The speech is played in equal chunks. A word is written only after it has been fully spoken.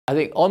I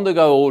think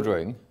on-the-go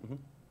ordering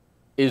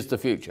is the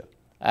future.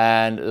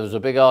 And there was a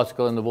big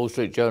article in the Wall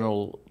Street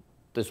Journal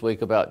this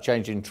week about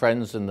changing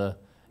trends in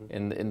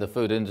the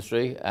food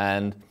industry.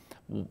 And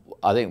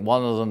I think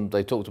one of them,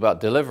 they talked about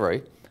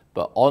delivery,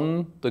 but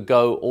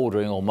on-the-go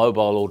ordering, or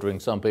mobile ordering,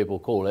 some people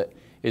call it,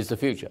 is the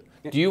future.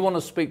 Do you want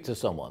to speak to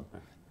someone?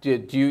 Do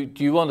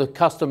you want to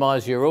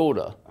customize your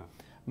order?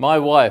 My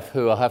wife,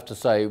 who I have to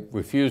say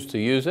refused to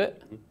use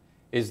it,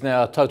 is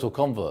now a total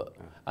convert.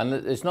 And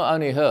it's not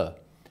only her.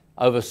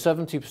 Over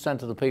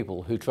 70% of the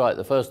people who try it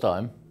the first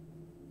time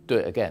do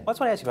it again. Well, that's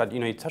what I asked you about.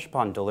 You touched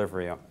upon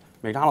delivery.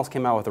 McDonald's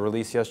came out with a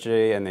release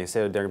yesterday, and they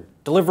said they're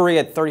delivery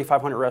at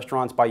 3,500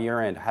 restaurants by year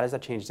end. How does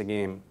that change the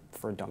game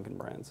for Dunkin'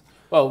 brands?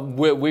 Well,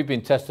 we've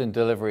been testing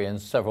delivery in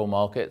several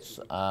markets.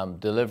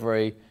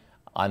 Delivery,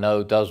 I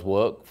know, does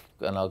work,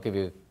 and I'll give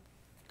you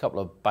a couple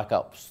of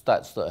backup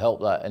stats that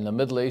help that. In the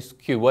Middle East,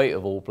 Kuwait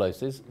of all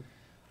places,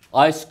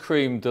 ice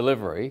cream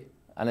delivery,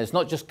 and it's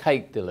not just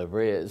cake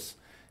delivery, it's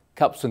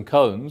cups and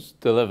cones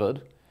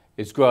delivered,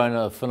 is growing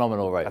at a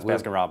phenomenal rate. That's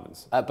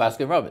Baskin-Robbins. At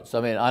Baskin-Robbins.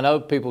 I mean, I know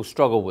people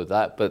struggle with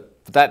that,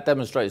 but that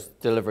demonstrates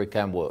delivery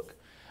can work.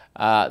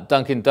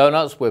 Dunkin'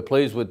 Donuts, we're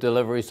pleased with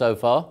delivery so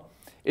far.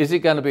 Is it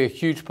going to be a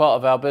huge part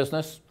of our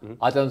business?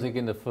 I don't think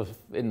in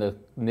the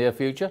near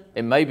future.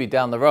 It may be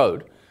down the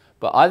road,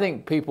 but I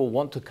think people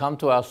want to come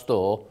to our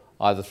store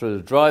either through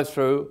the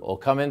drive-through or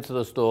come into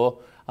the store,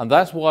 and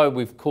that's why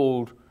we've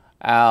called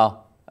our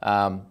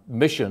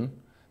mission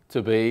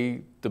to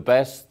be the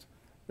best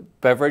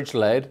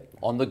beverage-led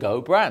on-the-go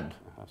brand.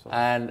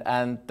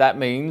 And that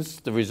means,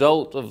 the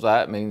result of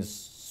that means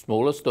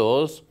smaller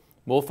stores,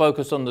 more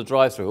focus on the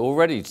drive-through.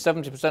 Already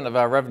 70% of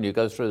our revenue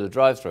goes through the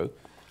drive-through.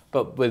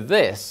 But with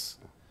this,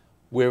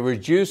 we're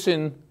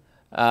reducing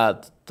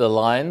the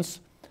lines.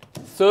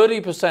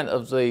 30%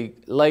 of the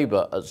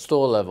labor at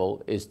store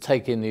level is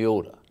taking the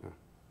order.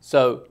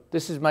 So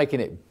this is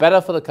making it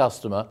better for the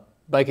customer,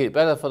 making it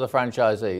better for the franchisee.